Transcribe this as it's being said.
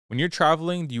When you're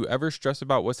traveling, do you ever stress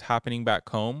about what's happening back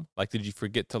home? Like, did you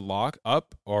forget to lock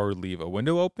up or leave a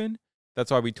window open? That's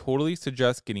why we totally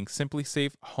suggest getting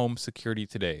SimpliSafe Home Security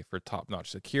today for top-notch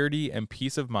security and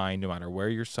peace of mind no matter where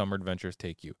your summer adventures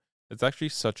take you. That's actually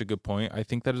such a good point. I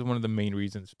think that is one of the main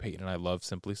reasons Peyton and I love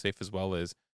SimpliSafe as well.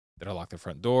 Is did I lock the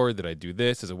front door? Did I do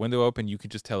this? Is a window open? You can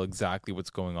just tell exactly what's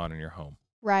going on in your home.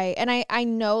 Right. And I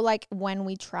know, like, when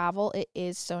we travel, it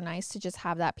is so nice to just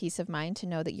have that peace of mind to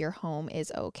know that your home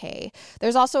is okay.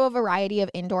 There's also a variety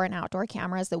of indoor and outdoor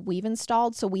cameras that we've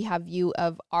installed, so we have view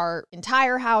of our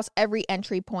entire house, every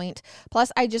entry point.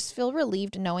 Plus, I just feel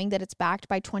relieved knowing that it's backed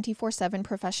by 24/7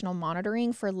 professional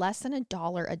monitoring for less than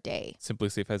 $1 a day.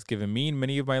 SimpliSafe has given me and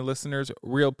many of my listeners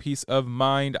real peace of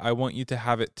mind. I want you to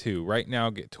have it too. Right now,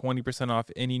 get 20%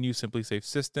 off any new SimpliSafe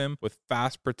system with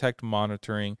Fast Protect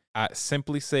monitoring at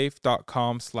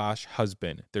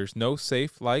simplisafe.com/husband. There's no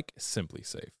safe like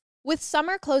SimpliSafe. With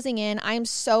summer closing in, I am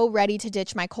so ready to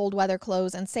ditch my cold weather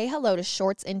clothes and say hello to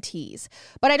shorts and tees.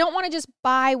 But I don't want to just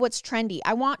buy what's trendy.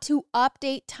 I want to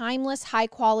update timeless,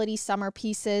 high-quality summer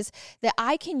pieces that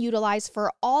I can utilize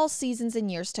for all seasons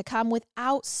and years to come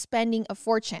without spending a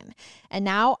fortune. And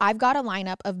now I've got a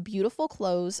lineup of beautiful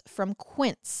clothes from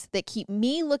Quince that keep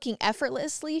me looking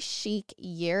effortlessly chic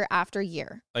year after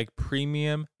year. Like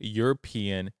premium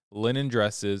European linen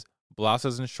dresses,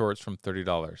 blouses and shorts from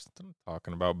 $30. That's what I'm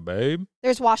talking about, babe.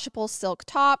 There's washable silk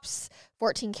tops,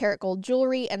 14 karat gold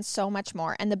jewelry, and so much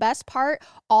more. And the best part,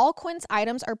 all Quince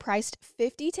items are priced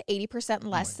 50 to 80%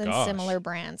 less than similar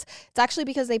brands. It's actually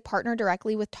because they partner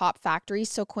directly with top factories,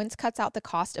 so Quince cuts out the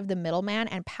cost of the middleman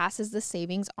and passes the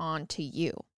savings on to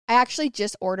you. I actually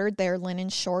just ordered their linen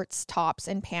shorts, tops,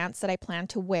 and pants that I plan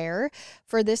to wear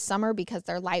for this summer because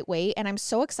they're lightweight, and I'm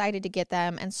so excited to get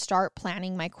them and start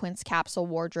planning my Quince capsule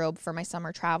wardrobe for my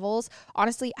summer travels.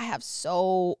 Honestly, I have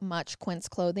so much Quince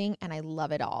clothing, and I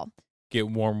love it all. Get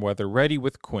warm weather ready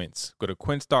with Quince. Go to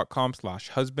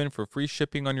quince.com/husband for free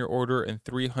shipping on your order and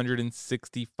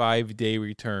 365-day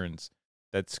returns.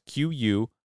 That's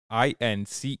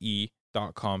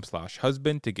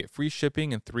QUINCE.com/husband to get free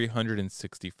shipping and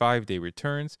 365-day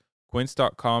returns.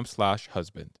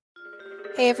 Quince.com/husband.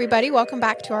 Hey everybody, welcome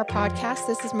back to our podcast.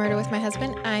 This is Murder with My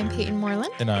Husband. I'm Peyton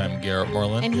Moreland. And I'm Garrett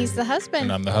Moreland. And he's the husband.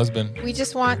 And I'm the husband. We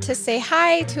just want to say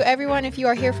hi to everyone. If you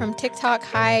are here from TikTok,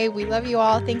 hi. We love you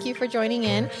all. Thank you for joining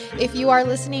in. If you are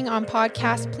listening on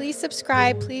podcast, please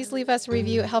subscribe. Please leave us a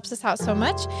review. It helps us out so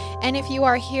much. And if you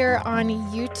are here on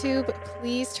YouTube,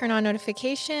 please turn on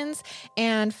notifications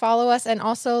and follow us, and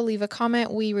also leave a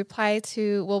comment. We try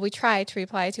to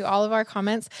reply to all of our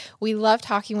comments. We love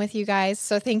talking with you guys.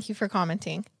 So thank you for commenting.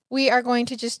 We are going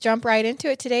to just jump right into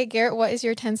it today. Garrett, what is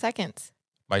your 10 seconds?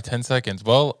 My 10 seconds.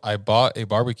 Well, I bought a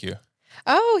barbecue.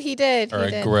 Oh, he did. Or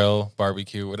a grill,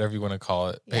 barbecue, whatever you want to call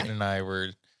it. Yeah. Peyton and I were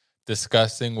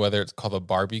discussing whether it's called a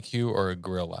barbecue or a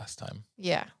grill last time.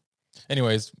 Yeah.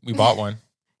 Anyways, we bought one.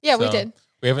 Yeah, we did.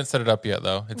 We haven't set it up yet,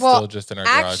 though. It's still just in our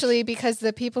garage. Actually, because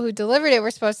the people who delivered it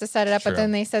were supposed to set it up, True. But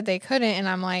then they said they couldn't. And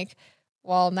I'm like,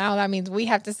 well, now that means we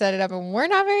have to set it up, and we're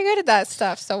not very good at that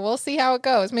stuff. So we'll see how it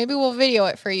goes. Maybe we'll video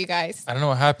it for you guys. I don't know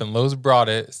what happened. Lowe's brought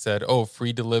it, said,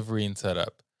 free delivery and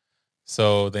setup.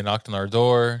 So they knocked on our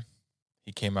door.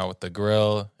 He came out with the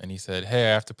grill, and he said, hey,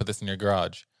 I have to put this in your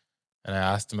garage. And I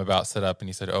asked him about setup, and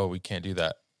he said, we can't do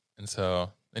that. And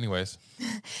so, anyways,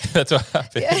 that's what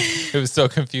happened. Yeah. It was so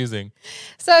confusing.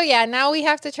 So, yeah, now we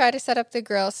have to try to set up the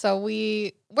grill. So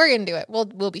we're going to do it.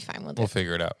 We'll be fine. We'll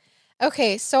figure it out.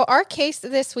 Okay, so our case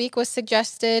this week was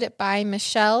suggested by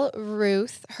Michelle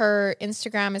Ruth. Her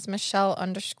Instagram is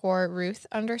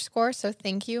Michelle_Ruth_. So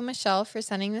thank you, Michelle, for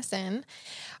sending this in.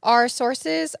 Our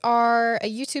sources are a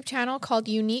YouTube channel called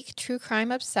Unique True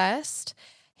Crime Obsessed,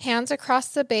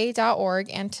 handsacrossthebay.org,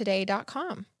 and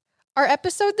today.com. Our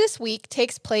episode this week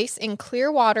takes place in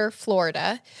Clearwater,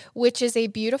 Florida, which is a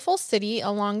beautiful city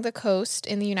along the coast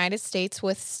in the United States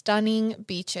with stunning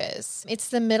beaches. It's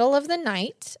the middle of the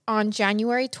night on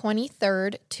January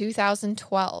 23rd,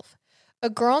 2012. A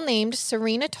girl named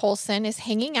Serena Tolson is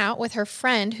hanging out with her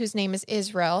friend, whose name is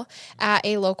Israel, at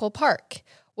a local park.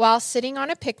 While sitting on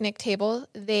a picnic table,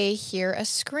 they hear a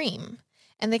scream.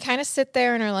 And they kind of sit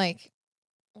there and are like,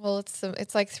 well,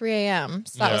 it's like 3 a.m.,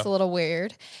 so that was a little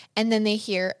weird. And then they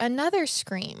hear another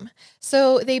scream.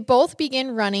 So they both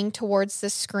begin running towards the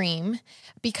scream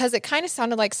because it kind of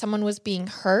sounded like someone was being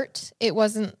hurt. It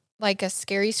wasn't like a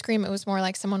scary scream. It was more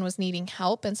like someone was needing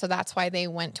help. And so that's why they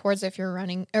went towards, if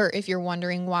you're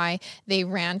wondering why they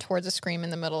ran towards a scream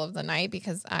in the middle of the night,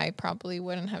 because I probably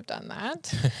wouldn't have done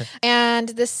that. And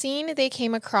the scene they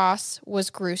came across was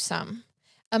gruesome.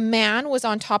 A man was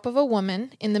on top of a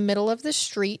woman in the middle of the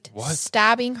street,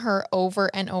 stabbing her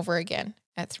over and over again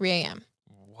at 3 a.m.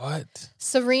 What?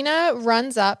 Serena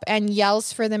runs up and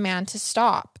yells for the man to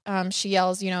stop. She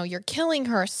yells, you're killing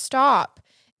her, stop.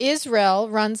 Israel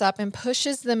runs up and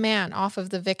pushes the man off of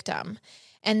the victim.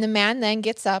 And the man then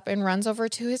gets up and runs over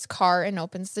to his car and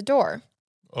opens the door.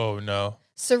 Oh, no.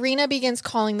 Serena begins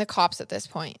calling the cops at this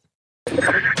point.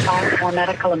 Call for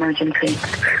medical emergency.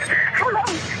 Hello,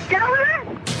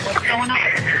 gentlemen. What's going on?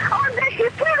 Oh,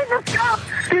 he's trying to stop.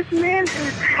 This man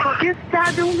just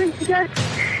stabbed a woman to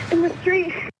death in the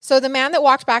street. So the man that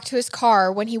walked back to his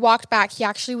car, when he walked back, he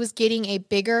actually was getting a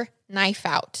bigger knife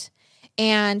out.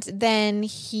 And then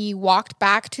he walked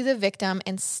back to the victim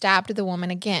and stabbed the woman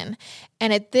again.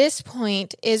 And at this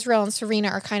point, Israel and Serena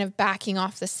are kind of backing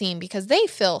off the scene because they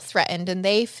feel threatened and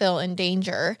they feel in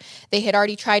danger. They had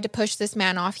already tried to push this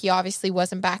man off. He obviously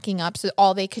wasn't backing up. So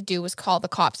all they could do was call the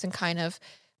cops and kind of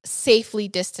safely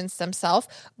distance themselves.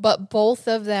 But both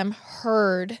of them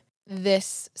heard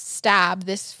this stab,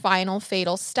 this final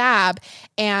fatal stab,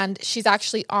 and she's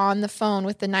actually on the phone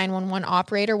with the 911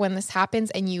 operator when this happens,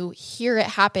 and you hear it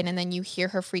happen, and then you hear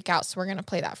her freak out. So we're going to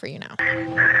play that for you now.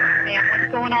 Man,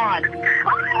 what's going on?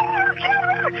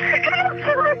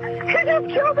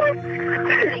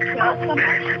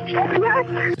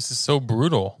 This is so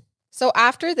brutal. So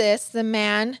after this, the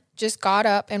man just got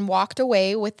up and walked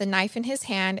away with the knife in his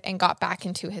hand and got back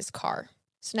into his car.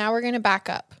 So now we're going to back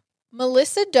up.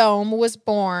 Melissa Dome was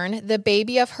born the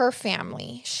baby of her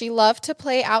family. She loved to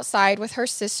play outside with her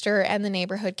sister and the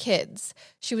neighborhood kids.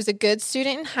 She was a good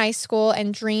student in high school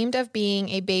and dreamed of being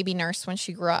a baby nurse when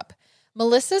she grew up.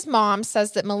 Melissa's mom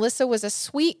says that Melissa was a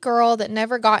sweet girl that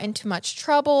never got into much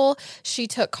trouble. She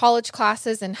took college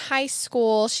classes in high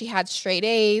school. She had straight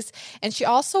A's, and she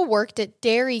also worked at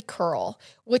Dairy Curl,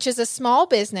 which is a small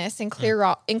business in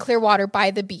Clearwater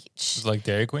by the beach. It's like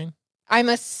Dairy Queen? I'm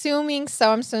assuming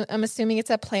so. I'm assuming it's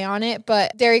a play on it,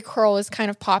 but Dairy Curl is kind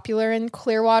of popular in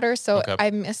Clearwater, so okay.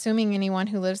 I'm assuming anyone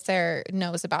who lives there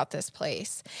knows about this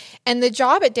place. And the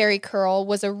job at Dairy Curl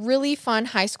was a really fun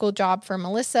high school job for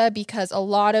Melissa because a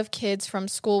lot of kids from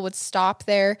school would stop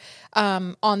there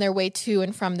on their way to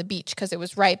and from the beach because it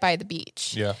was right by the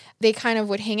beach. Yeah. They kind of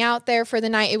would hang out there for the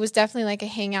night. It was definitely like a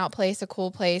hangout place, a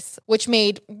cool place, which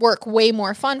made work way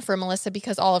more fun for Melissa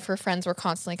because all of her friends were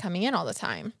constantly coming in all the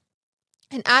time.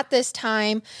 And at this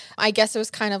time, I guess it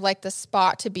was kind of like the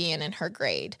spot to be in her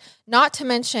grade. Not to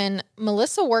mention,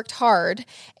 Melissa worked hard,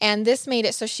 and this made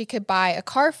it so she could buy a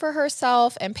car for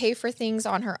herself and pay for things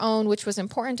on her own, which was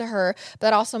important to her,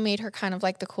 but also made her kind of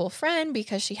like the cool friend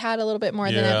because she had a little bit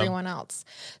more than everyone else.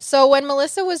 So when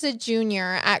Melissa was a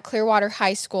junior at Clearwater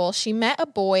High School, she met a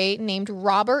boy named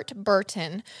Robert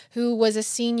Burton, who was a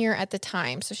senior at the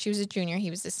time. So she was a junior, he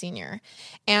was a senior.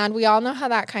 And we all know how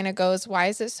that kind of goes. Why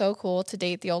is it so cool to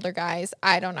date the older guys?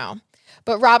 I don't know.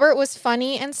 But Robert was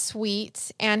funny and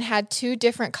sweet and had 2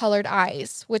 different colored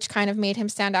eyes, which kind of made him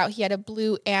stand out. He had a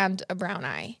blue and a brown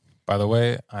eye. By the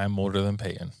way, I'm older than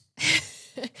Peyton.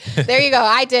 There you go.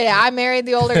 I did it. I married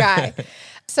the older guy.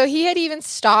 So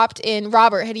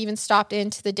Robert had even stopped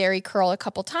into the Dairy Curl a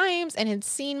couple times and had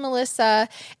seen Melissa.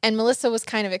 And Melissa was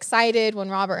kind of excited when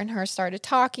Robert and her started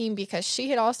talking because she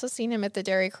had also seen him at the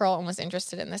Dairy Curl and was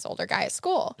interested in this older guy at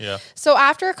school. Yeah. So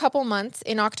after a couple months,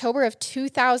 in October of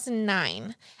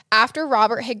 2009, after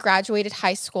Robert had graduated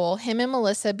high school, him and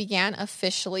Melissa began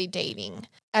officially dating.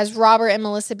 As Robert and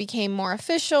Melissa became more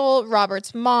official,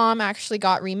 Robert's mom actually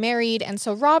got remarried, and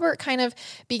so Robert kind of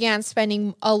began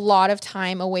spending a lot of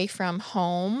time away from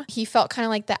home. He felt kind of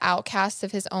like the outcast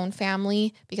of his own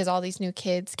family because all these new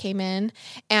kids came in,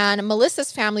 and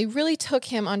Melissa's family really took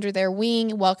him under their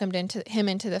wing, welcomed him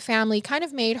into the family, kind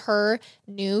of made her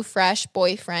new, fresh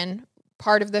boyfriend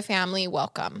part of the family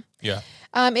welcome. Yeah.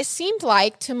 It seemed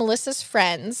like to Melissa's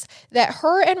friends that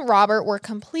her and Robert were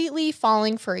completely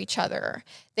falling for each other.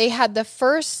 They had the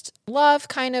first love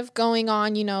kind of going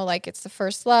on, like it's the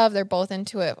first love. They're both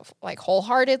into it like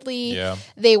wholeheartedly. Yeah.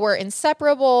 They were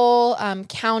inseparable,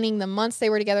 counting the months they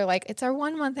were together. Like it's our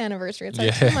 1 month anniversary. It's our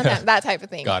 2 month, that type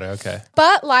of thing. Got it. Okay.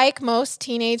 But like most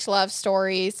teenage love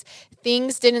stories,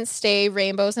 things didn't stay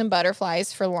rainbows and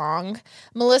butterflies for long.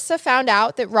 Melissa found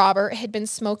out that Robert had been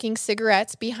smoking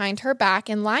cigarettes behind her back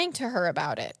and lying to her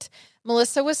about it.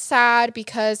 Melissa was sad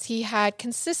because he had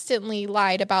consistently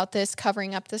lied about this,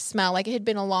 covering up the smell. Like, it had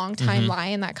been a long time lie,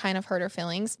 and that kind of hurt her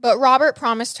feelings. But Robert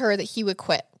promised her that he would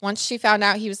quit. Once she found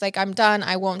out, he was like, I'm done.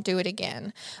 I won't do it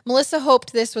again. Melissa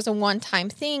hoped this was a one-time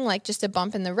thing, like just a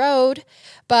bump in the road.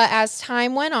 But as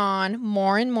time went on,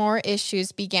 more and more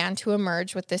issues began to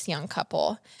emerge with this young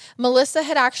couple. Melissa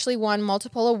had actually won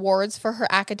multiple awards for her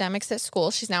academics at school.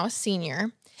 She's now a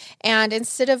senior. And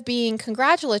instead of being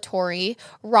congratulatory,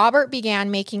 Robert began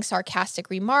making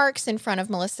sarcastic remarks in front of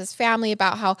Melissa's family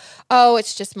about how, oh,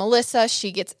 it's just Melissa.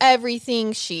 She gets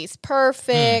everything. She's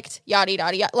perfect. Yada,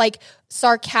 yada, yada. Like,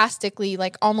 sarcastically,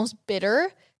 like almost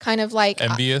bitter, kind of like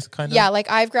envious, kind of. Yeah,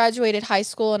 like, I've graduated high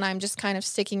school and I'm just kind of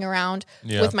sticking around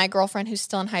with my girlfriend who's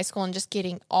still in high school and just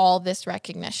getting all this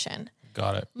recognition.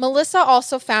 Got it. Melissa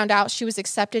also found out she was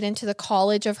accepted into the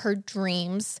college of her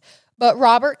dreams, but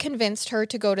Robert convinced her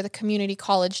to go to the community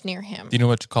college near him. Do you know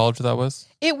which college that was?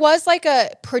 It was like a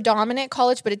predominant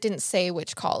college, but it didn't say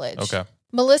which college. Okay.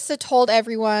 Melissa told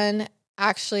everyone,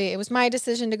 actually, it was my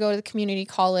decision to go to the community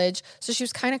college. So she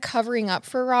was kind of covering up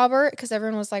for Robert because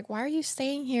everyone was like, why are you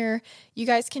staying here? You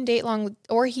guys can date long,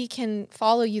 or he can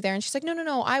follow you there. And she's like,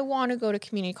 no, I want to go to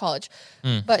community college.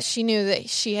 But she knew that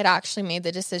she had actually made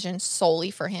the decision solely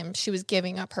for him. She was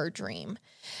giving up her dream.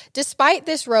 Despite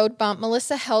this road bump,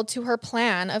 Melissa held to her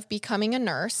plan of becoming a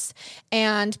nurse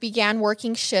and began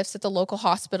working shifts at the local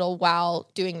hospital while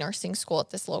doing nursing school at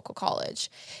this local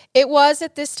college. It was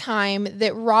at this time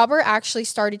that Robert actually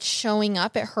started showing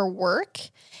up at her work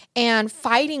and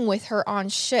fighting with her on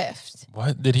shift.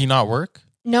 What? Did he not work?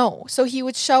 No. So he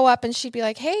would show up and she'd be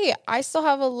like, hey, I still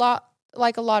have a lot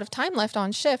of time left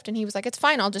on shift. And he was like, it's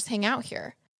fine. I'll just hang out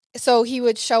here. So he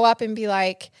would show up and be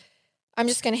like, I'm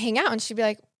just going to hang out. And she'd be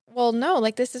like, well, no,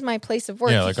 like, this is my place of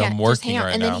work. Yeah, you like, can't I'm just hang working out.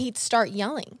 right and now. then he'd start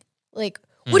yelling. Like,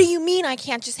 what do you mean I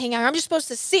can't just hang out? I'm just supposed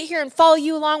to sit here and follow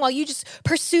you along while you just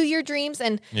pursue your dreams.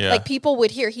 And like, people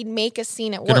would hear, he'd make a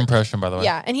scene at work. Good impression, by the way.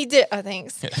 Yeah. And he did,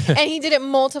 thanks. And he did it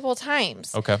multiple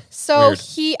times. Okay. So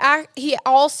Weird. he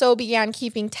also began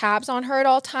keeping tabs on her at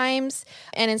all times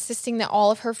and insisting that all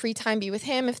of her free time be with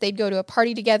him. If they'd go to a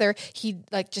party together, he'd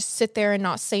like just sit there and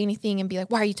not say anything and be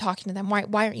like, why are you talking to them?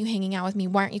 Why aren't you hanging out with me?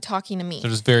 Why aren't you talking to me? They're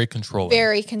just very controlling.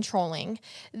 Very controlling.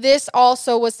 This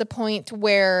also was the point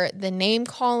where the name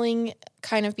calling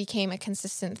kind of became a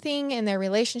consistent thing in their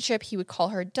relationship. He would call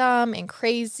her dumb and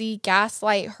crazy,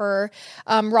 gaslight her.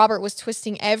 Robert was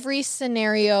twisting every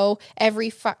scenario, every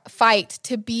fight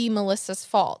to be Melissa's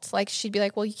fault. Like, she'd be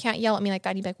like, well, you can't yell at me like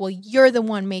that. He'd be like, well, you're the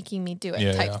one making me do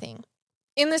it, type thing.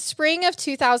 In the spring of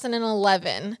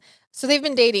 2011, so they've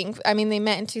been dating. I mean, they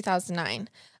met in 2009.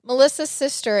 Melissa's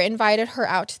sister invited her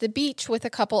out to the beach with a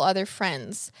couple other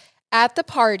friends. At the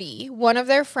party, one of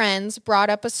their friends brought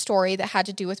up a story that had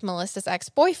to do with Melissa's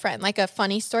ex-boyfriend, like a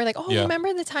funny story, like,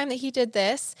 remember the time that he did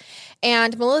this?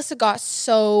 And Melissa got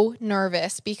so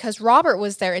nervous because Robert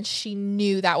was there and she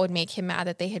knew that would make him mad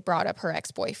that they had brought up her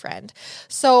ex-boyfriend.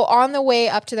 So on the way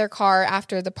up to their car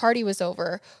after the party was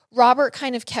over, Robert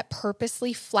kind of kept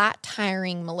purposely flat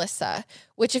tiring Melissa,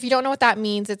 which, if you don't know what that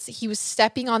means, he was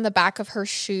stepping on the back of her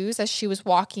shoes as she was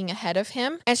walking ahead of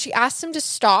him. And she asked him to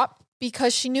stop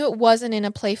because she knew it wasn't in a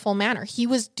playful manner. He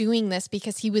was doing this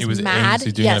because he was mad. He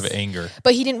was doing it out of anger.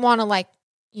 But he didn't want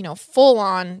to, full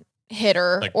on hit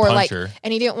her like or punch her.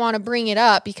 And he didn't want to bring it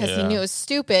up because he knew it was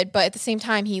stupid. But at the same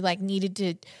time, he needed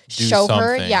to show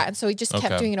her. Yeah. And so he just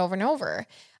kept doing it over and over.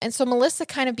 And so Melissa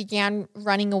kind of began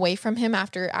running away from him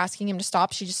after asking him to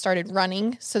stop. She just started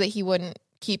running so that he wouldn't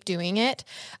keep doing it.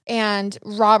 And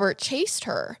Robert chased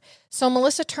her. So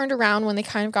Melissa turned around when they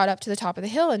kind of got up to the top of the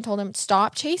hill and told him,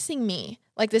 stop chasing me.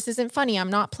 Like, this isn't funny. I'm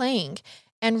not playing.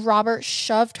 And Robert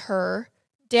shoved her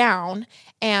down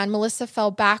and Melissa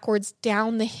fell backwards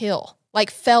down the hill,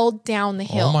 fell down the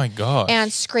hill. Oh my gosh.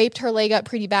 And scraped her leg up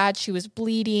pretty bad. She was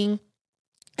bleeding.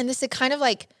 And this had kind of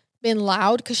been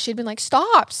loud because she'd been like,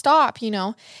 stop.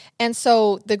 And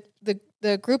so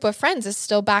the group of friends is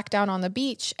still back down on the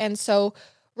beach. And so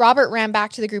Robert ran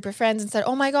back to the group of friends and said,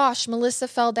 oh my gosh, Melissa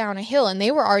fell down a hill. And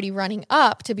they were already running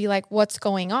up to be like, what's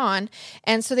going on?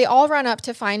 And so they all run up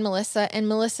to find Melissa. And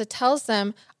Melissa tells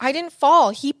them, I didn't fall.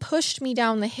 He pushed me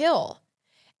down the hill.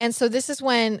 And so this is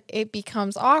when it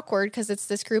becomes awkward because it's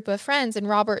this group of friends. And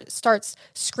Robert starts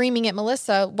screaming at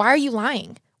Melissa, why are you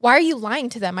lying? Why are you lying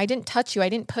to them? I didn't touch you. I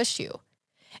didn't push you.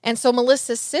 And so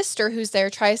Melissa's sister, who's there,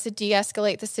 tries to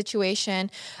de-escalate the situation.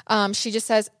 She just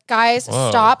says, guys,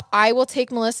 stop. I will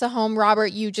take Melissa home. Robert,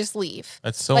 you just leave.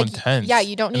 That's so intense. Yeah,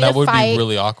 you don't need to fight. And that would be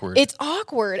really awkward. It's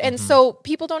awkward. And so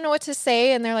people don't know what to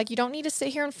say. And they're like, you don't need to sit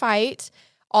here and fight.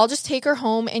 I'll just take her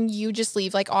home and you just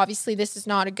leave. Like, obviously, this is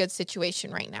not a good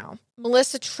situation right now.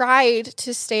 Melissa tried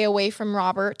to stay away from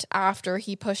Robert after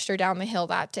he pushed her down the hill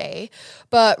that day,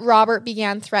 but Robert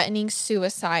began threatening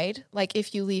suicide. Like,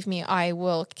 if you leave me, I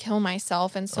will kill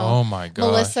myself. And so Oh my gosh.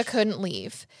 Melissa couldn't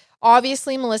leave.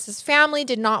 Obviously, Melissa's family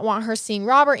did not want her seeing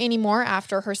Robert anymore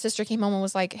after her sister came home and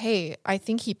was like, hey, I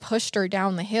think he pushed her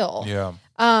down the hill. Yeah.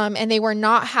 And they were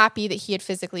not happy that he had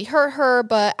physically hurt her.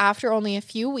 But after only a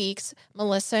few weeks,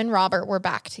 Melissa and Robert were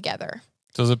back together.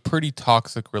 So it was a pretty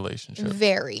toxic relationship.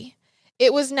 Very.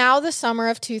 It was now the summer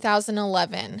of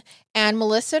 2011, and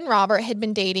Melissa and Robert had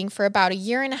been dating for about a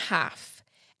year and a half.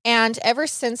 And ever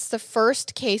since the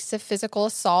first case of physical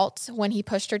assault, when he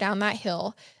pushed her down that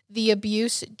hill, the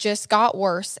abuse just got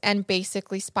worse and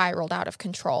basically spiraled out of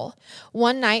control.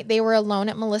 One night, they were alone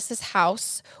at Melissa's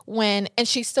house and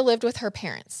she still lived with her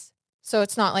parents. So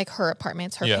it's not like her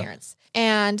apartment, it's her parents.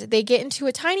 And they get into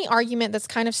a tiny argument that's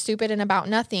kind of stupid and about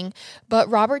nothing, but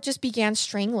Robert just began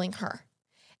strangling her.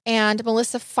 And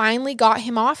Melissa finally got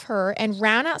him off her and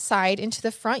ran outside into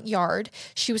the front yard.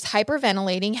 She was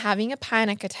hyperventilating, having a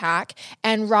panic attack,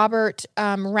 and Robert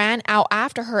ran out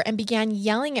after her and began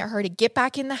yelling at her to get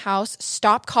back in the house,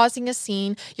 stop causing a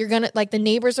scene. The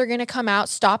neighbors are gonna come out,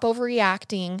 stop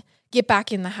overreacting, get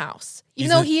back in the house.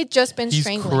 Even though he had just been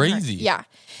strangling her. He's crazy. Yeah.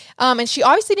 And she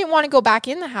obviously didn't want to go back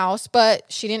in the house,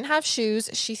 but she didn't have shoes.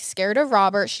 She's scared of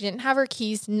Robert. She didn't have her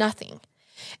keys, nothing.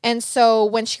 And so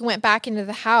when she went back into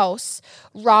the house,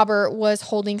 Robert was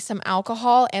holding some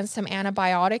alcohol and some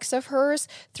antibiotics of hers,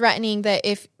 threatening that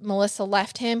if Melissa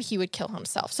left him, he would kill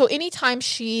himself. So anytime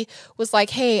she was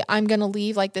like, hey, I'm going to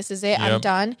leave, like, this is it, I'm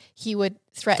done, he would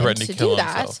threaten to do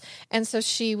that. Himself. And so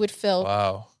she would feel...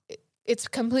 Wow. It's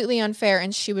completely unfair,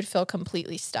 and she would feel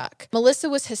completely stuck. Melissa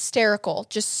was hysterical,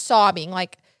 just sobbing,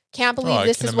 like, can't believe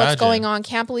this is what's going on.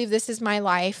 Can't believe this is my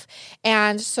life.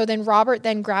 And so then Robert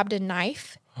then grabbed a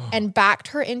knife and backed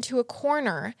her into a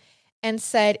corner and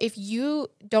said, if you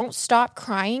don't stop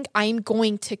crying, I'm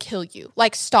going to kill you.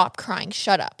 Like, stop crying.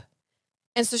 Shut up.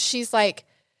 And so she's like...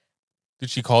 Did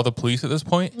she call the police at this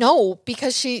point? No,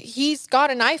 because he's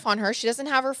got a knife on her. She doesn't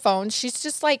have her phone. She's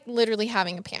just like literally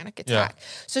having a panic attack. Yeah.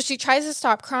 So she tries to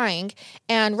stop crying,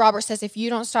 and Robert says, if you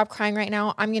don't stop crying right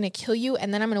now, I'm going to kill you,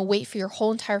 and then I'm going to wait for your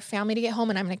whole entire family to get home,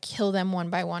 and I'm going to kill them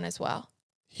one by one as well.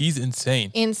 He's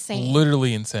insane. Insane.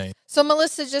 Literally insane. So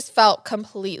Melissa just felt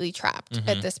completely trapped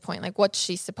at this point. Like, what's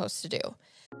she supposed to do?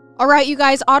 All right, you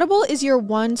guys, Audible is your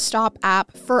one-stop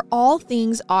app for all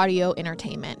things audio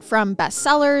entertainment, from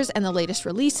bestsellers and the latest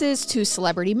releases to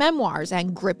celebrity memoirs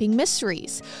and gripping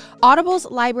mysteries. Audible's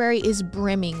library is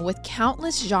brimming with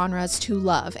countless genres to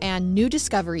love and new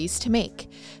discoveries to make.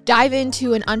 Dive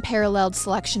into an unparalleled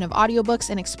selection of audiobooks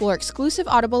and explore exclusive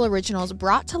Audible originals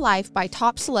brought to life by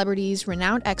top celebrities,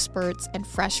 renowned experts, and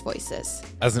fresh voices.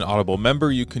 As an Audible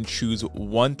member, you can choose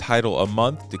one title a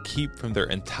month to keep from their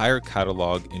entire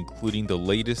catalog, including the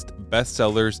latest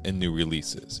bestsellers and new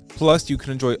releases. Plus, you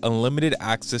can enjoy unlimited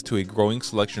access to a growing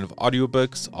selection of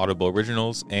audiobooks, Audible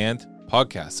originals, and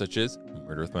podcasts such as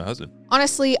Murder with My Husband.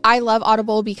 Honestly, I love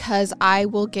Audible because I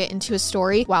will get into a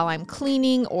story while I'm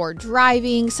cleaning or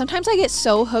driving. Sometimes I get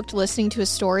so hooked listening to a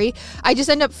story, I just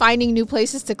end up finding new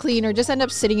places to clean or just end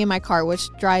up sitting in my car, which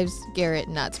drives Garrett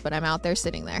nuts, but I'm out there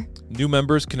sitting there. New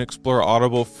members can explore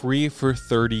Audible free for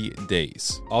 30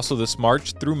 days. Also, this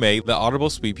March through May, let Audible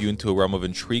sweep you into a realm of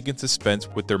intrigue and suspense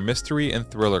with their mystery and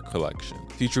thriller collection,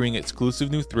 featuring exclusive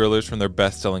new thrillers from their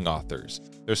best-selling authors.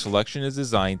 Their selection is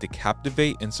designed to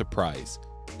captivate and surprise,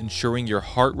 ensuring your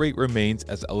heart rate remains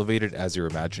as elevated as your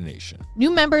imagination. New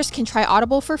members can try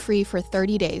Audible for free for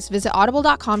 30 days. Visit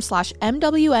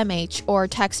audible.com/MWMH or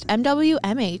text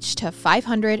MWMH to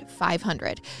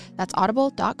 500-500. That's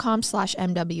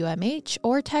audible.com/MWMH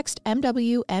or text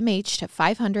MWMH to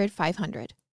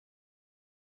 500-500.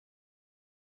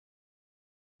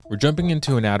 We're jumping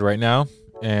into an ad right now,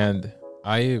 and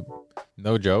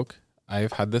no joke,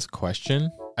 I've had this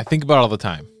question. I think about it all the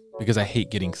time because I hate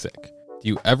getting sick. Do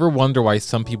you ever wonder why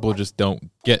some people just don't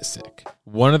get sick?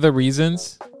 One of the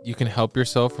reasons you can help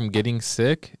yourself from getting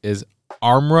sick is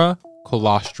Armra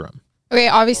Colostrum. Okay,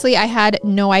 obviously I had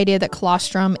no idea that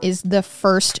colostrum is the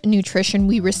first nutrition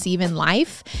we receive in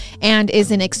life and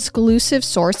is an exclusive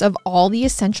source of all the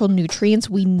essential nutrients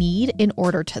we need in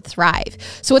order to thrive.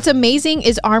 So what's amazing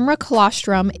is Armra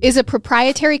Colostrum is a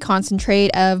proprietary concentrate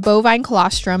of bovine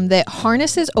colostrum that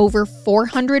harnesses over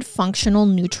 400 functional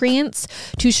nutrients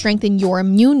to strengthen your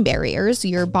immune barriers,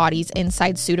 your body's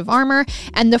inside suit of armor,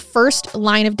 and the first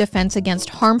line of defense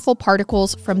against harmful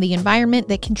particles from the environment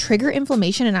that can trigger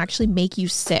inflammation and actually make you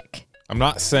sick. I'm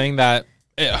not saying that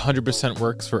It 100%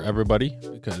 works for everybody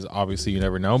because obviously you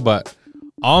never know. But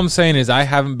all I'm saying is I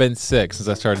haven't been sick since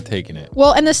I started taking it.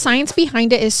 Well, and the science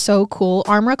behind it is so cool.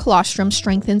 Armra Colostrum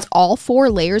strengthens all 4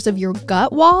 layers of your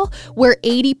gut wall, where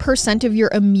 80% of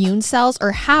your immune cells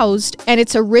are housed, and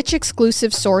it's a rich,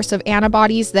 exclusive source of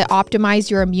antibodies that optimize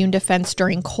your immune defense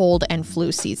during cold and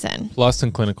flu season. Plus,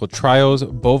 in clinical trials,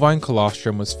 bovine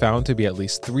colostrum was found to be at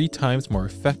least 3 times more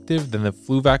effective than the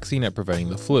flu vaccine at preventing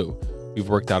the flu. We've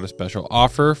worked out a special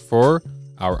offer for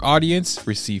our audience.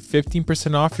 Receive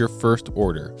 15% off your first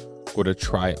order. Go to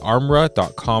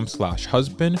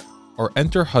tryarmra.com/husband or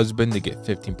enter husband to get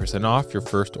 15% off your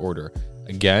first order.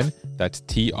 Again, that's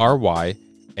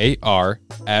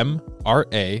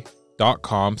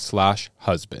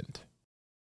tryarmra.com/husband.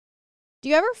 Do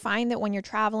you ever find that when you're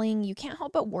traveling, you can't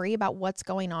help but worry about what's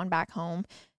going on back home?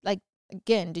 Like,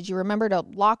 again, did you remember to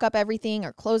lock up everything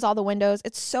or close all the windows?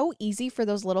 It's so easy for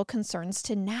those little concerns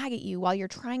to nag at you while you're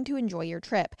trying to enjoy your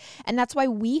trip. And that's why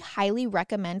we highly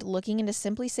recommend looking into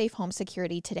SimpliSafe Home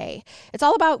Security today. It's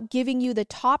all about giving you the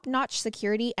top-notch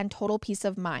security and total peace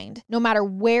of mind, no matter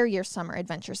where your summer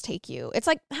adventures take you. It's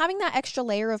like having that extra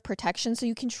layer of protection so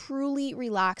you can truly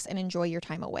relax and enjoy your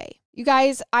time away. You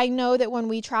guys, I know that when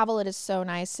we travel, it is so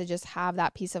nice to just have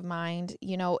that peace of mind.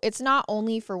 You know, it's not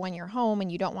only for when you're home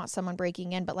and you don't want someone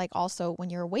breaking in, but like also when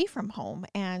you're away from home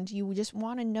and you just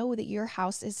want to know that your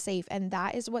house is safe. And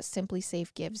that is what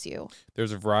SimpliSafe gives you.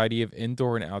 There's a variety of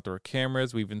indoor and outdoor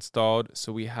cameras we've installed,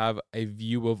 so we have a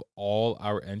view of all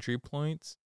our entry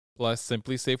points. Plus,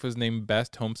 SimpliSafe was named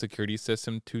Best Home Security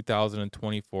System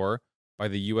 2024 by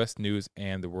the U.S. News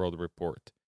and the World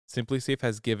Report. SimpliSafe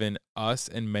has given us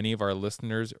and many of our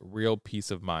listeners real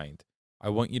peace of mind. I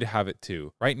want you to have it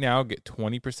too. Right now, get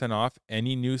 20% off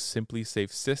any new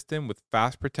SimpliSafe system with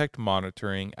Fast Protect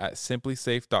monitoring at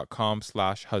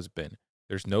simplisafe.com/husband.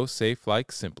 There's no safe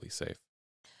like SimpliSafe.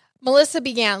 Melissa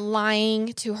began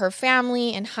lying to her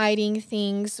family and hiding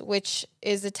things, which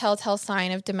is a telltale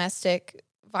sign of domestic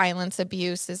violence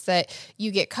abuse, is that you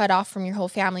get cut off from your whole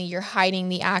family. You're hiding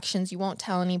the actions. You won't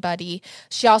tell anybody.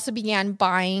 She also began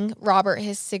buying Robert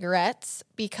his cigarettes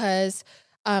because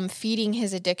feeding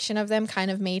his addiction of them kind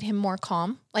of made him more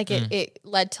calm. Like it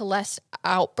led to less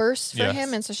outbursts for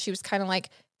him. And so she was kind of like,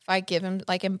 if I give him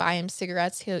and buy him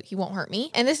cigarettes, he won't hurt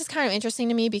me. And this is kind of interesting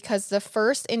to me because the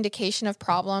first indication of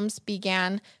problems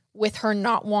began with her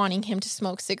not wanting him to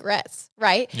smoke cigarettes,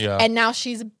 right? Yeah. And now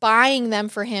she's buying them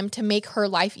for him to make her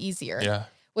life easier. Yeah.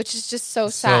 Which is just so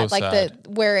sad.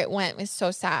 Where it went is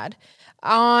so sad.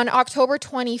 On October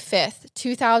 25th,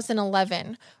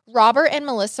 2011, Robert and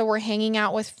Melissa were hanging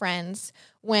out with friends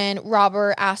when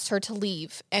Robert asked her to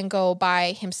leave and go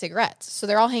buy him cigarettes. So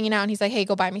they're all hanging out and he's like, hey,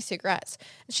 go buy me cigarettes.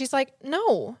 And she's like,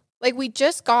 no. Like, we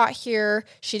just got here.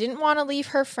 She didn't want to leave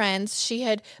her friends. She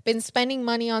had been spending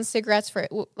money on cigarettes for,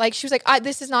 like, she was like,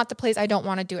 this is not the place. I don't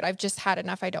want to do it. I've just had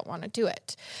enough. I don't want to do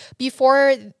it.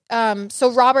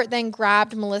 So Robert then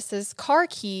grabbed Melissa's car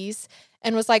keys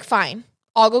and was like, fine,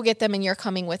 I'll go get them and you're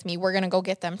coming with me. We're going to go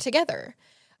get them together.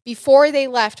 Before they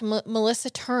left, Melissa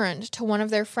turned to one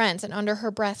of their friends and under her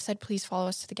breath said, please follow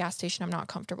us to the gas station. I'm not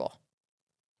comfortable.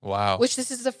 Wow. Which this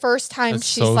is the first time That's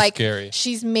she's so like, scary.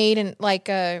 She's made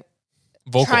a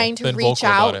Vocal. trying to reach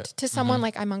out to someone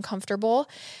like, I'm uncomfortable.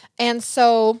 And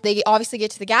so they obviously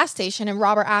get to the gas station and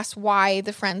Robert asks why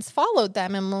the friends followed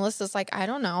them. And Melissa's like, I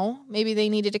don't know. Maybe they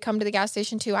needed to come to the gas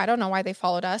station too. I don't know why they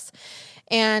followed us.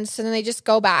 And so then they just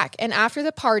go back. And after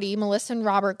the party, Melissa and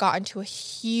Robert got into a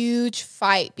huge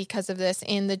fight because of this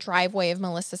in the driveway of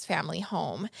Melissa's family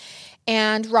home.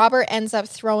 And Robert ends up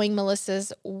throwing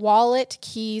Melissa's wallet,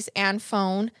 keys, and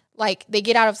phone. Like, they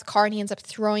get out of the car and he ends up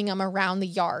throwing them around the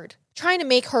yard, trying to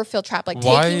make her feel trapped, like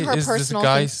taking her personal things.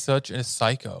 Why is this guy such a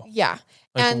psycho? Yeah.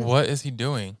 Like, and what is he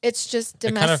doing? It's just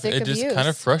domestic abuse. It just kind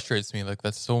of frustrates me. Like,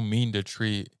 that's so mean to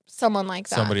treat someone like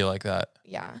that. Somebody like that.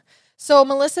 Yeah. So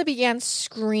Melissa began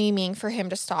screaming for him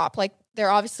to stop. Like, they're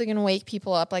obviously going to wake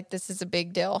people up. Like, this is a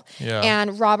big deal. Yeah.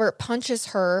 And Robert punches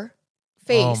her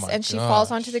face and she falls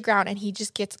onto the ground and he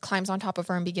just climbs on top of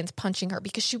her and begins punching her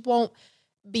because she won't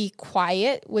be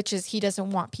quiet, which is he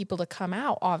doesn't want people to come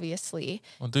out, obviously.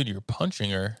 Well, dude, you're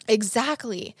punching her.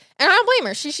 Exactly. And I don't blame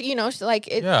her. She should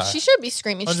be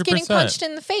screaming. 100%. She's getting punched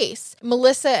in the face.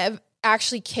 Melissa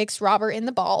actually kicks Robert in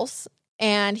the balls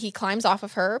and he climbs off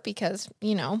of her because,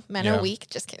 men are weak.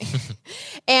 Just kidding.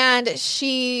 And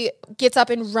she gets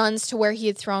up and runs to where he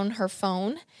had thrown her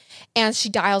phone and she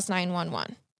dials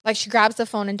 911. Like, she grabs the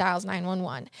phone and dials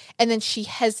 911. And then she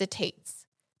hesitates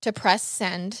to press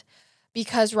send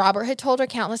because Robert had told her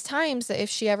countless times that if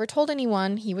she ever told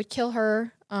anyone, he would kill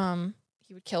her. He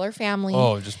he would kill her family.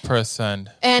 Oh, just press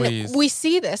send. And please. we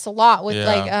see this a lot with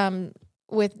Yeah.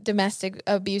 with domestic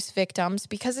abuse victims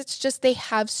because it's just they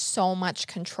have so much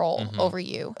control over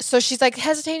you. So she's like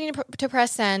hesitating to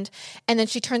press send, and then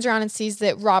she turns around and sees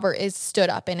that Robert is stood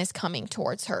up and is coming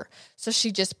towards her. So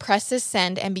she just presses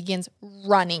send and begins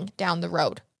running down the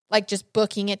road, like just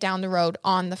booking it down the road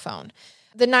on the phone.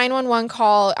 The 911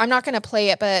 call, I'm not going to play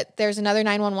it, but there's another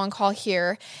 911 call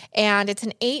here, and it's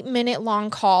an 8-minute long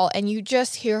call, and you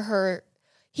just hear her,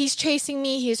 he's chasing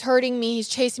me, he's hurting me, he's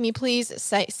chasing me, please,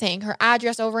 saying her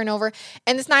address over and over.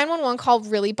 And this 911 call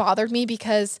really bothered me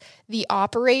because the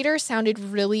operator sounded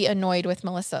really annoyed with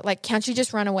Melissa. Like, can't you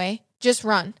just run away? Just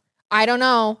run. I don't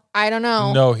know.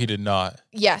 No, he did not.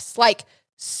 Yes, like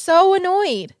so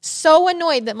annoyed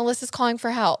that Melissa's calling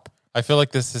for help. I feel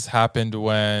like this has happened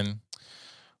when...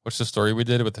 What's the story we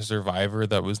did with the survivor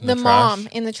that was in the trash? Mom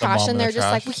in the trash, mom and in they're the just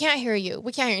trash. like, we can't hear you.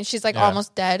 We can't hear you. And she's like Yeah.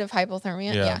 almost dead of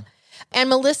hypothermia. Yeah. Yeah. And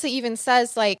Melissa even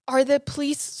says, like, are the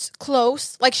police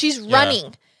close? Like, she's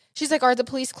running. She's like, are the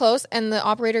police close? And the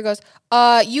operator goes,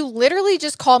 you literally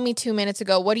just called me 2 minutes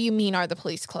ago. What do you mean, are the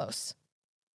police close?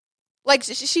 Like,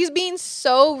 she's being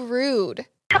so rude.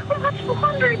 That's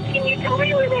 400. Can you tell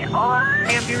me where they are?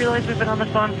 Ma'am, do you realize we've been on the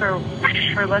phone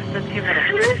for less than 2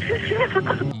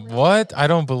 minutes? What? I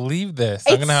don't believe this.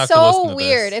 I'm It's gonna have to listen so to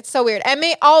weird. this. It's so weird. And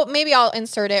maybe I'll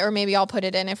insert it, or maybe I'll put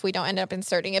it in if we don't end up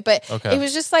inserting it. But Okay. it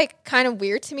was just like kind of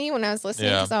weird to me when I was listening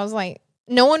Yeah. because I was like,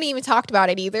 no one even talked about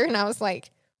it either, and I was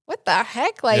like, what the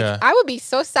heck? Like, Yeah. I would be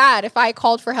so sad if I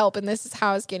called for help and this is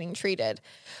how I was getting treated.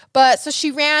 But so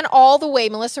she ran all the way.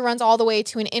 Melissa runs all the way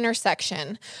to an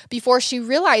intersection before she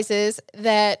realizes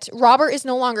that Robert is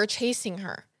no longer chasing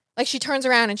her. Like, she turns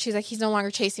around and she's like, he's no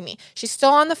longer chasing me. She's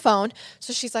still on the phone.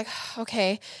 So she's like,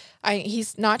 okay,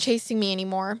 he's not chasing me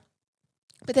anymore.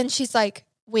 But then she's like,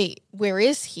 wait, where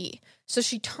is he? So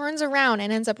she turns around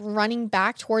and ends up running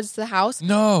back towards the house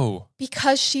No.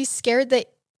 because she's scared that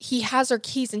he has her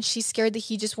keys, and she's scared that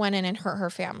he just went in and hurt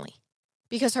her family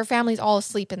because her family's all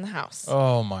asleep in the house.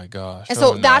 Oh my gosh. And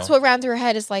so Oh, that's no. what ran through her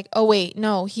head is like, oh, wait,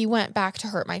 no, he went back to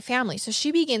hurt my family. So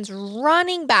she begins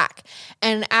running back.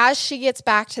 And as she gets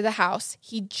back to the house,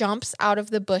 he jumps out of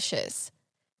the bushes.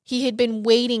 He had been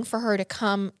waiting for her to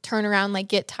come, turn around, like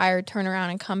get tired, turn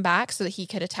around and come back so that he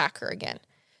could attack her again.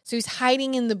 So he's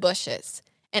hiding in the bushes.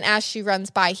 And as she runs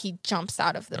by, he jumps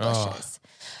out of the bushes.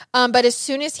 But as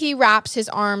soon as he wraps his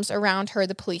arms around her,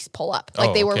 the police pull up.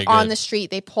 Like, they were okay, on good. the street.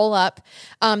 They pull up.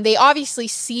 They obviously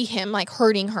see him, like,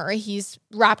 hurting her. He's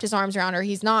wrapped his arms around her.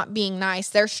 He's not being nice.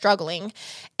 They're struggling.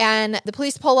 And the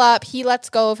police pull up. He lets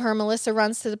go of her. Melissa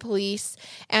runs to the police.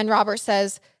 And Robert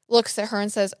looks at her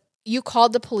and says, you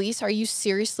called the police? Are you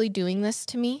seriously doing this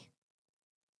to me?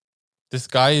 This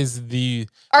guy is the...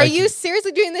 Are like, you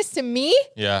seriously doing this to me?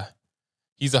 Yeah.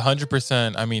 He's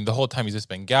 100%. I mean, the whole time he's just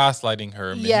been gaslighting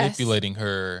her, Yes. manipulating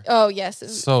her. Oh, yes.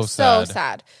 It's So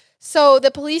sad. So the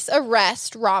police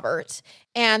arrest Robert,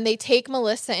 and they take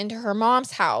Melissa into her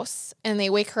mom's house, and they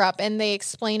wake her up, and they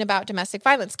explain about domestic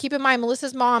violence. Keep in mind,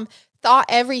 Melissa's mom thought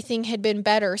everything had been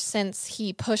better since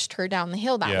he pushed her down the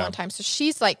hill that Yeah. one time. So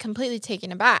she's like completely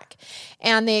taken aback.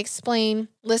 And they explain,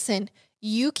 listen,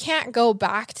 you can't go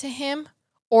back to him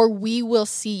or we will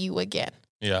see you again.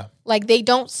 Yeah. Like, they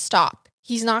don't stop.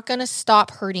 He's not going to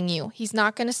stop hurting you. He's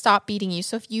not going to stop beating you.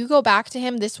 So if you go back to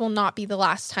him, this will not be the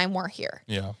last time we're here.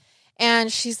 Yeah.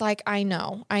 And she's like, I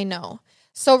know.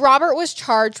 So Robert was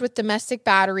charged with domestic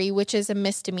battery, which is a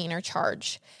misdemeanor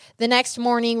charge. The next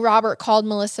morning, Robert called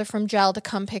Melissa from jail to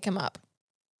come pick him up.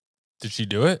 Did she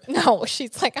do it? No,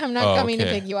 she's like, I'm not coming to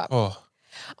pick you up. Oh,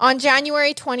 On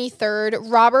January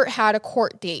 23rd, Robert had a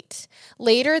court date.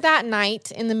 Later that night,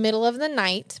 in the middle of the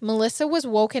night, Melissa was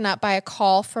woken up by a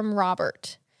call from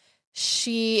Robert.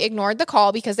 She ignored the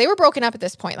call because they were broken up at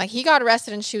this point. Like, he got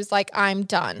arrested and she was like, I'm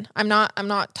done. I'm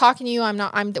not talking to you.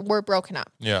 We're broken up.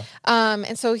 yeah.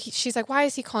 And so she's like, why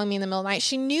is he calling me in the middle of the night?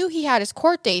 She knew he had his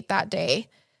court date that day,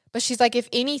 but she's like, if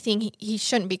anything, he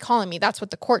shouldn't be calling me. That's what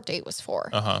the court date was for.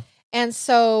 Uh-huh. And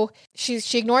so she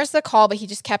ignores the call, but he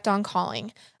just kept on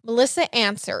calling. Melissa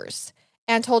answers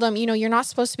and told him, you're not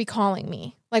supposed to be calling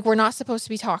me. Like, we're not supposed to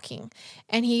be talking.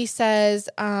 And he says,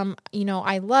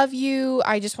 I love you.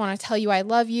 I just want to tell you I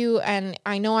love you. And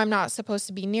I know I'm not supposed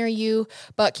to be near you,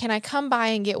 but can I come by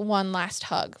and get one last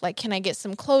hug? Like, can I get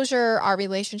some closure? Our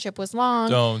relationship was long.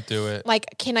 Don't do it.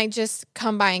 Like, can I just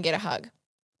come by and get a hug?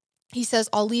 He says,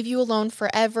 I'll leave you alone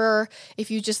forever if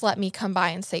you just let me come by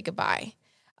and say goodbye.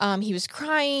 He was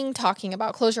crying, talking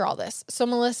about closure, all this. So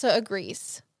Melissa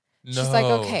agrees. No. She's like,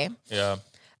 okay. Yeah.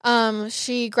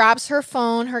 She grabs her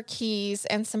phone, her keys,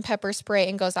 and some pepper spray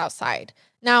and goes outside.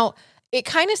 Now, it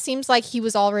kind of seems like he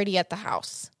was already at the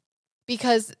house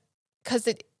because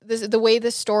the way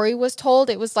the story was told,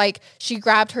 it was like she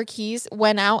grabbed her keys,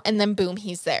 went out, and then boom,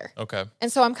 he's there. Okay.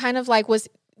 And so I'm kind of like, was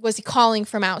he calling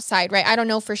from outside, right? I don't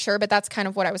know for sure, but that's kind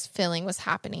of what I was feeling was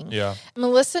happening. Yeah.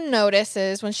 Melissa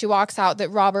notices when she walks out that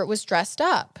Robert was dressed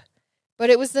up, but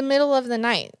it was the middle of the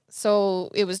night.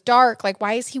 So it was dark. Like,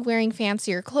 why is he wearing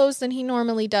fancier clothes than he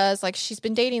normally does? Like, she's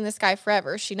been dating this guy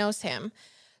forever. She knows him.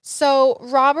 So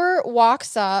Robert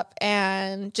walks up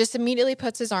and just immediately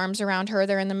puts his arms around her.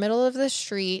 They're in the middle of the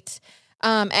street,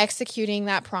 executing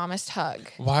that promised hug.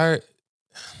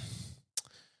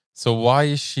 So why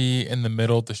is she in the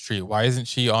middle of the street? Why isn't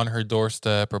she on her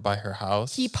doorstep or by her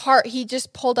house? He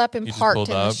just pulled up and parked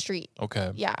in the street.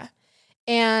 Okay. Yeah.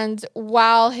 And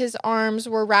while his arms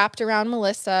were wrapped around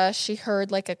Melissa, she heard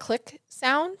like a click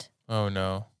sound. Oh,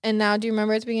 no. And now, do you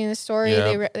remember at the beginning of the story?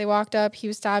 Yep. They walked up. He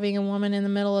was stabbing a woman in the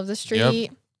middle of the street.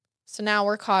 Yep. So now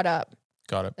we're caught up.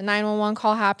 Got it. The 911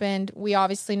 call happened. We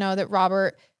obviously know that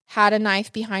Robert had a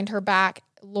knife behind her back,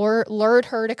 lured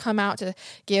her to come out to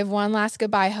give one last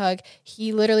goodbye hug.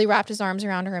 He literally wrapped his arms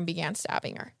around her and began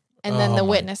stabbing her. And then the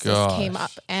witnesses came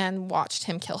up and watched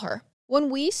him kill her. When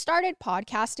we started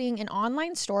podcasting, an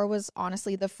online store was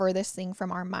honestly the furthest thing from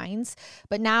our minds.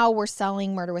 But now we're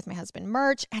selling Murder with My Husband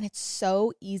merch, and it's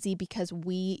so easy because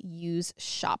we use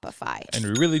Shopify. And we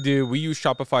really do. We use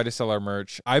Shopify to sell our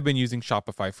merch. I've been using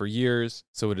Shopify for years,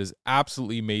 so it is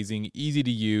absolutely amazing, easy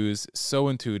to use, so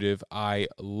intuitive. I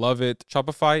love it.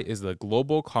 Shopify is the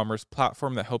global commerce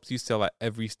platform that helps you sell at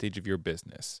every stage of your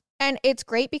business. And it's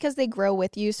great because they grow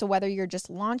with you. So whether you're just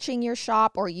launching your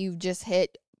shop or you've just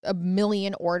hit 1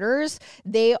 million orders,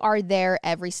 they are there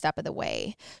every step of the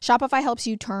way. Shopify helps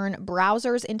you turn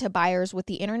browsers into buyers with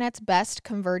the internet's best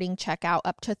converting checkout,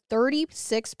 up to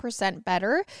 36%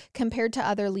 better compared to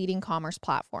other leading commerce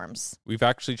platforms. We've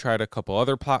actually tried a couple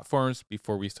other platforms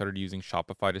before we started using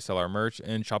Shopify to sell our merch,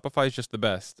 and Shopify is just the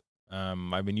best.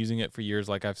 I've been using it for years,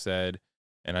 like I've said,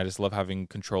 and I just love having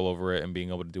control over it and being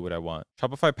able to do what I want.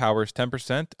 Shopify powers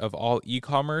 10% of all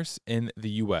e-commerce in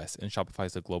the U.S., and Shopify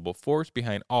is the global force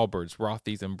behind Allbirds,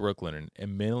 Rothy's, and Brooklinen,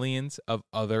 and millions of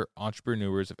other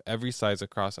entrepreneurs of every size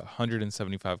across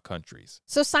 175 countries.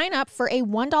 So sign up for a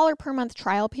 $1 per month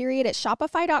trial period at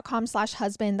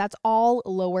shopify.com/husband. That's all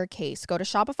lowercase. Go to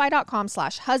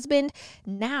shopify.com/husband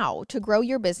now to grow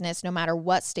your business no matter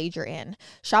what stage you're in.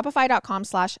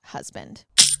 Shopify.com/husband.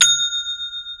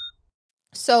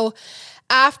 So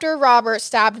after Robert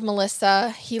stabbed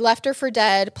Melissa, he left her for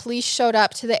dead. Police showed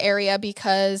up to the area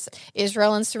because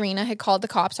Israel and Serena had called the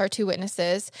cops, our two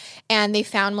witnesses, and they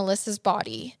found Melissa's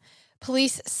body.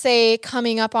 Police say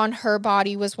coming up on her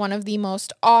body was one of the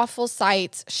most awful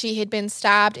sights. She had been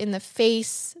stabbed in the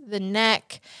face, the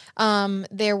neck.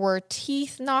 There were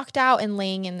teeth knocked out and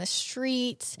laying in the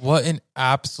street. What an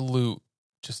absolute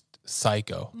just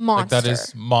psycho. Monster. Like, that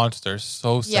is monster.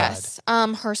 So sad. Yes.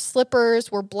 Her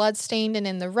slippers were bloodstained and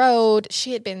in the road.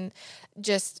 She had been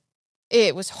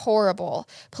it was horrible.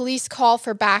 Police call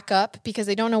for backup because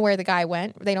they don't know where the guy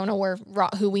went. They don't know where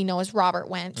who we know as Robert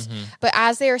went. Mm-hmm. But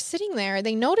as they are sitting there,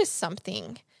 they notice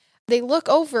something. They look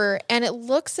over and it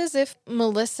looks as if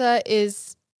Melissa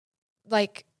is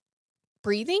like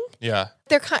breathing. Yeah.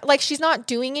 They're kind like she's not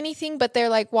doing anything, but they're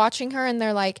like watching her and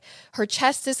they're like her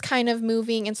chest is kind of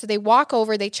moving, and so they walk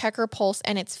over, they check her pulse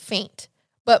and it's faint.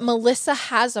 But Melissa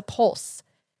has a pulse.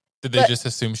 Did they just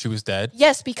assume she was dead?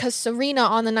 Yes, because Serena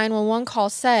on the 911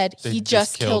 call said he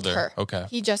just killed her. Okay.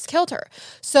 He just killed her.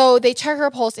 So they check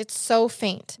her pulse. It's so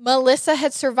faint. Melissa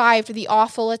had survived the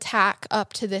awful attack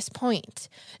up to this point.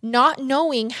 Not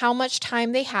knowing how much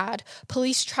time they had,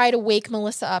 police try to wake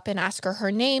Melissa up and ask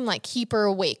her name, like keep her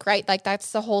awake, right? Like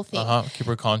that's the whole thing. Keep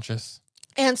her conscious.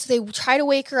 And so they try to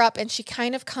wake her up and she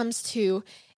kind of comes to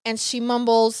and she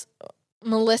mumbles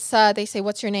Melissa. They say,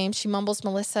 "What's your name?" She mumbles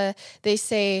Melissa. They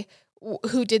say,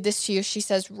 "Who did this to you?" She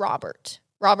says, Robert's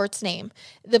name.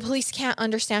 The police can't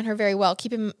understand her very well.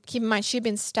 Keep in mind, she had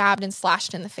been stabbed and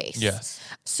slashed in the face. Yes.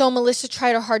 So Melissa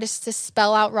tried her hardest to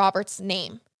spell out Robert's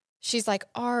name. She's like,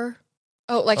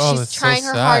 she's trying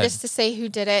her hardest to say who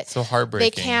did it. So heartbreaking. They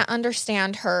can't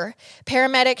understand her.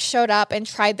 Paramedics showed up and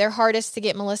tried their hardest to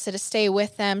get Melissa to stay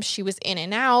with them. She was in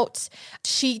and out.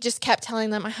 She just kept telling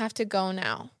them, "I have to go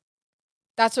now."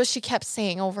 That's what she kept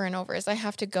saying over and over is, "I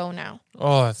have to go now."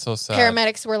 Oh, that's so sad.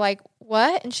 Paramedics were like,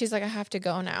 "What?" And she's like, "I have to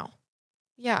go now."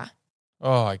 Yeah.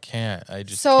 Oh, I can't. I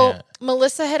just can't.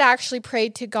 Melissa had actually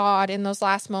prayed to God in those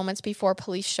last moments before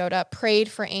police showed up,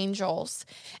 prayed for angels.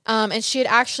 And she had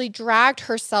actually dragged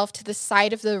herself to the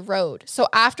side of the road. So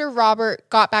after Robert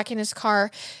got back in his car,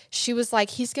 she was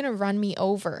like, "He's going to run me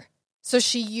over." So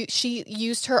she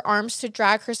used her arms to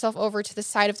drag herself over to the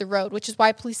side of the road, which is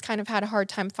why police kind of had a hard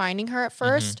time finding her at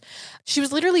first. She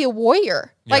was literally a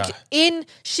warrior. Like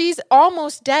she's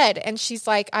almost dead. And she's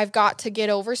like, I've got to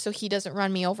get over so he doesn't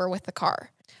run me over with the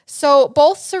car. So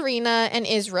both Serena and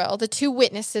Israel, the two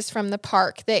witnesses from the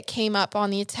park that came up on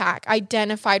the attack,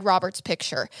 identified Robert's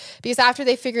picture. Because after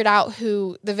they figured out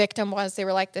who the victim was, they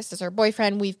were like, this is her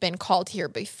boyfriend. We've been called here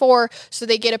before. So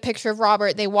they get a picture of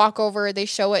Robert. They walk over. They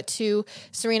show it to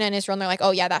Serena and Israel. And they're like,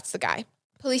 oh, yeah, that's the guy.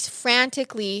 Police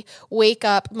frantically wake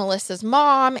up Melissa's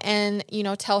mom and,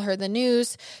 tell her the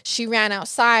news. She ran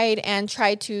outside and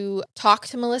tried to talk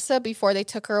to Melissa before they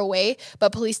took her away,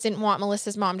 but police didn't want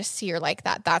Melissa's mom to see her like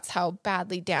that. That's how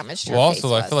badly damaged her face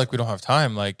was. I feel like we don't have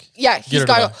time. Like, he's got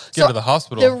to get her to the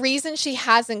hospital. The reason she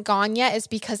hasn't gone yet is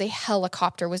because a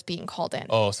helicopter was being called in.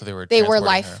 Oh, so they were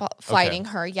flighting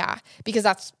her, yeah, because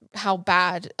that's how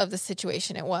bad of the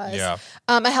situation it was. Yeah.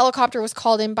 A helicopter was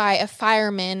called in by a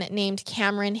fireman named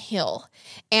Cameron Hill,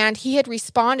 and he had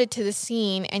responded to the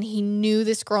scene, and he knew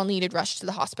this girl needed rushed to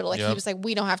the hospital. He was like,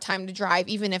 we don't have time to drive,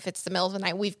 even if it's the middle of the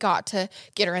night. We've got to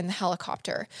get her in the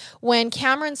helicopter. When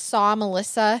Cameron saw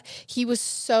Melissa, he was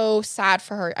so sad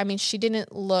for her. I mean, she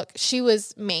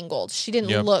was mangled. She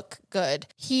didn't look good.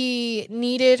 He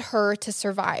needed her to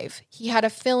survive. He had a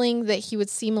feeling that he would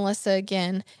see Melissa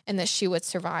again and that she would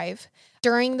survive.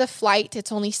 During the flight,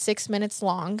 it's only 6 minutes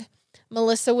long.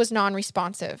 Melissa was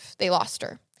non-responsive. They lost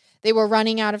her. They were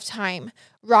running out of time.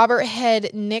 Robert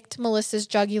had nicked Melissa's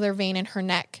jugular vein in her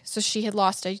neck, so she had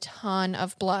lost a ton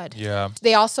of blood. Yeah.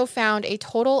 They also found a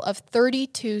total of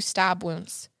 32 stab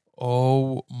wounds.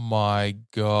 Oh my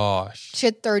gosh. She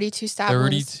had 32 stab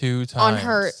 32 wounds times. on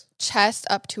her chest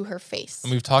up to her face.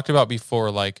 And we've talked about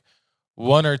before, like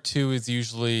 1 or 2 is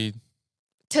usually...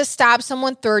 To stab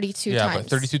someone 32 times. Yeah, but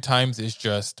 32 times is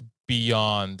just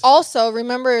beyond. Also,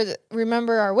 remember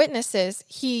our witnesses.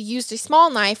 He used a small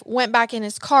knife, went back in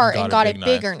his car, and got a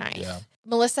bigger knife. Yeah.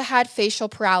 Melissa had facial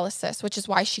paralysis, which is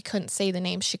why she couldn't say the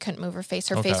name. She couldn't move her face.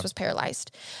 Her face was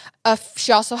paralyzed.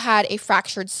 She also had a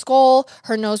fractured skull.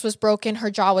 Her nose was broken. Her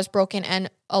jaw was broken,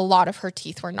 and a lot of her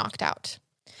teeth were knocked out.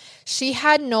 She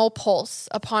had no pulse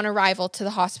upon arrival to the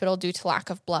hospital due to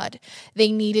lack of blood.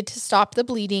 They needed to stop the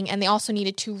bleeding, and they also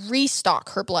needed to restock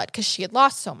her blood because she had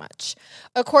lost so much.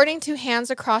 According to Hands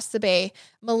Across the Bay,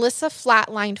 Melissa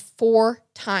flatlined 4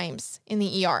 times in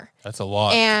the ER. That's a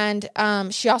lot. And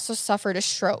she also suffered a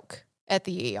stroke at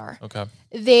the ER. Okay.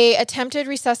 They attempted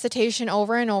resuscitation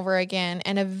over and over again,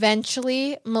 and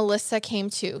eventually Melissa came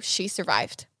to. She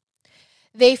survived.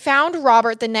 They found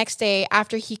Robert the next day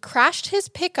after he crashed his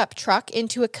pickup truck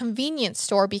into a convenience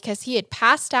store because he had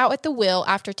passed out at the wheel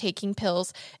after taking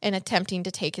pills and attempting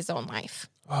to take his own life.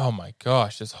 Oh my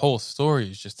gosh, this whole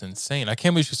story is just insane. I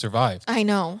can't believe she survived. I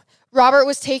know. Robert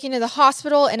was taken to the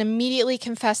hospital and immediately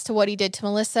confessed to what he did to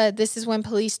Melissa. This is when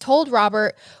police told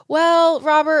Robert, well,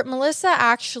 Robert, Melissa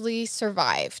actually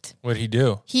survived. What did he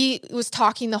do? He was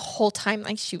talking the whole time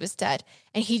like she was dead,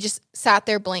 and he just sat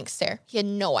there blank stare. He had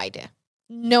no idea.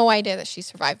 No idea that she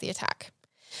survived the attack.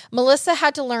 Melissa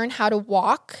had to learn how to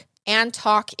walk and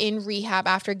talk in rehab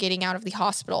after getting out of the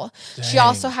hospital. Dang. She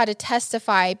also had to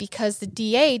testify because the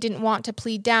DA didn't want to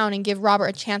plead down and give Robert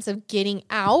a chance of getting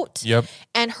out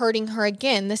and hurting her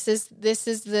again. This is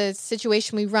the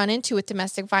situation we run into with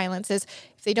domestic violence is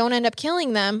if they don't end up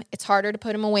killing them, it's harder to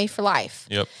put them away for life.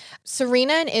 Yep.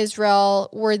 Serena and Israel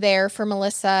were there for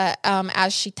Melissa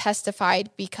as she testified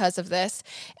because of this.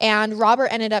 And Robert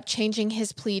ended up changing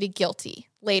his plea to guilty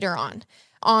later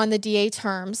on the DA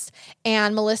terms,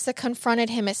 and Melissa confronted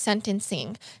him at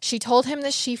sentencing. She told him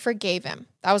that she forgave him.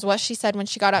 That was what she said when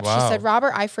she got up. Wow. She said,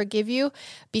 Robert, I forgive you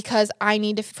because I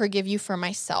need to forgive you for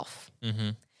myself. Mm-hmm.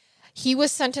 He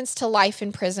was sentenced to life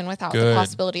in prison without the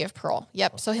possibility of parole.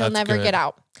 Yep, so he'll never get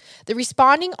out. The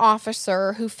responding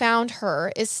officer who found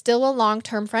her is still a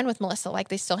long-term friend with Melissa. Like,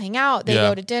 they still hang out. They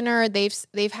go to dinner.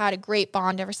 They've had a great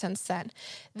bond ever since then.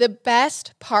 The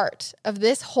best part of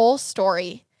this whole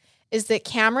story is that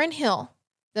Cameron Hill,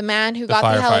 the man who got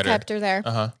the helicopter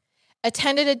there,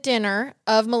 attended a dinner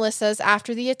of Melissa's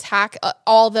after the attack.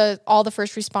 All the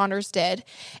first responders did.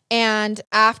 And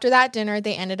after that dinner,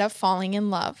 they ended up falling in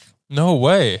love. No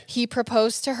way. He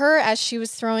proposed to her as she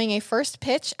was throwing a first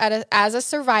pitch as a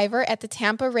survivor at the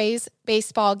Tampa Rays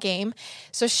baseball game.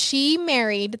 So she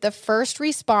married the first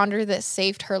responder that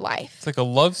saved her life. It's like a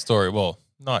love story. Well,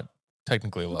 not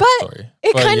technically a love story.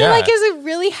 It kind of like is a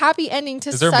really happy ending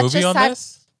to such a sad... Is there a movie on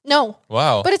this? No.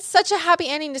 Wow. But it's such a happy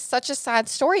ending to such a sad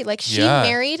story. Like, she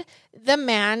married the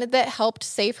man that helped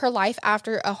save her life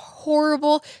after a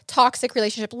horrible toxic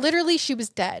relationship. Literally, she was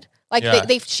dead. Like Yeah.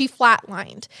 she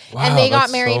flatlined, Wow, and they got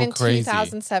that's married so in crazy.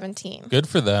 2017. Good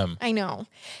for them. I know.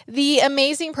 The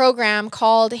amazing program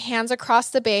called Hands Across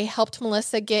the Bay helped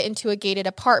Melissa get into a gated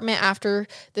apartment after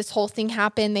this whole thing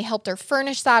happened. They helped her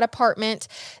furnish that apartment.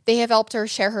 They have helped her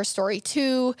share her story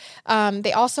too.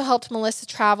 They also helped Melissa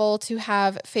travel to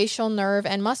have facial nerve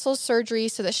and muscle surgery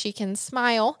so that she can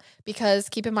smile, because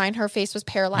keep in mind her face was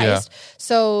paralyzed.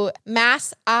 So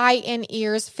Mass Eye and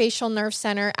Ears Facial Nerve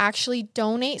Center actually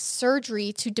donates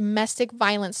surgery to domestic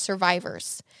violence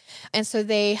survivors. And so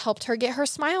they helped her get her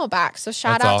smile back. So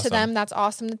shout That's out awesome. to them. That's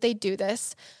awesome that they do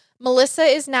this. Melissa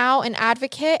is now an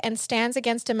advocate and stands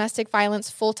against domestic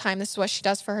violence full time. This is what she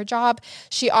does for her job.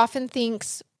 She often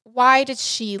thinks, why did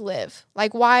she live?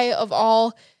 Like, why of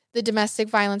all the domestic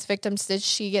violence victims did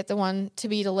she get the one to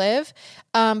live?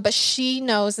 But she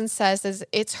knows and says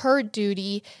it's her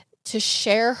duty to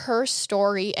share her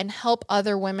story and help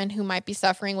other women who might be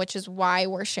suffering, which is why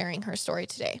we're sharing her story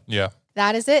today. Yeah.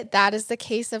 That is it. That is the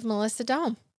case of Melissa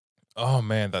Dome. Oh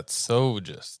man, that's so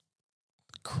just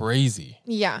crazy.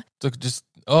 Yeah.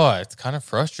 It's kind of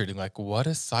frustrating. Like, what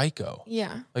a psycho.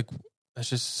 Yeah. Like,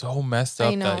 that's just so messed I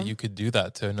up know. that you could do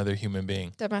that to another human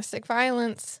being. Domestic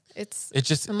violence. It's It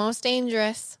the most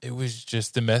dangerous. was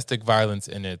just domestic violence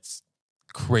in its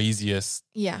craziest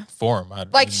Yeah. form.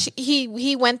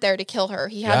 He went there to kill her.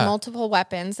 He had Yeah. multiple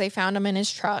weapons. They found him in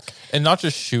his truck. And not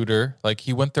just shoot her. Like,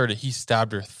 he went there he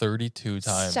stabbed her 32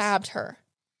 times. Stabbed her.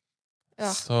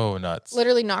 Ugh. So nuts.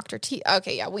 Literally knocked her teeth.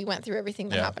 Okay, yeah, we went through everything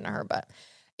that Yeah. happened to her. But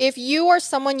if you or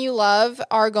someone you love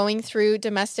are going through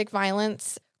domestic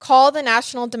violence, call the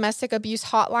National Domestic Abuse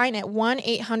Hotline at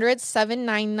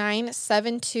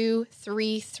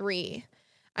 1-800-799-7233.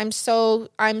 I'm so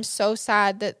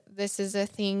sad that this is a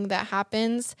thing that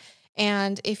happens.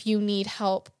 And if you need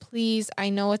help, please, I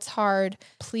know it's hard.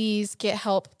 Please get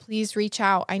help. Please reach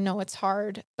out. I know it's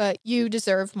hard, but you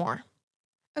deserve more.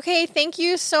 Okay, thank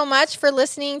you so much for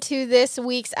listening to this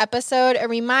week's episode. A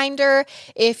reminder,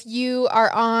 if you are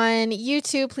on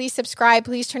YouTube, please subscribe,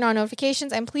 please turn on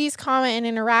notifications, and please comment and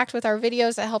interact with our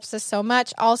videos. That helps us so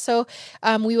much. Also,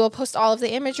 we will post all of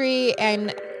the imagery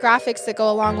and graphics that go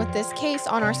along with this case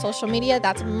on our social media.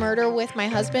 That's Murder with My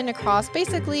Husband across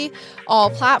basically all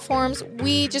platforms.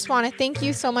 We just want to thank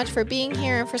you so much for being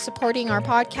here and for supporting our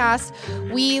podcast.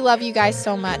 We love you guys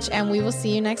so much, and we will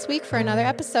see you next week for another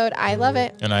episode. I love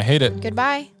it. And I hate it.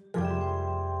 Goodbye.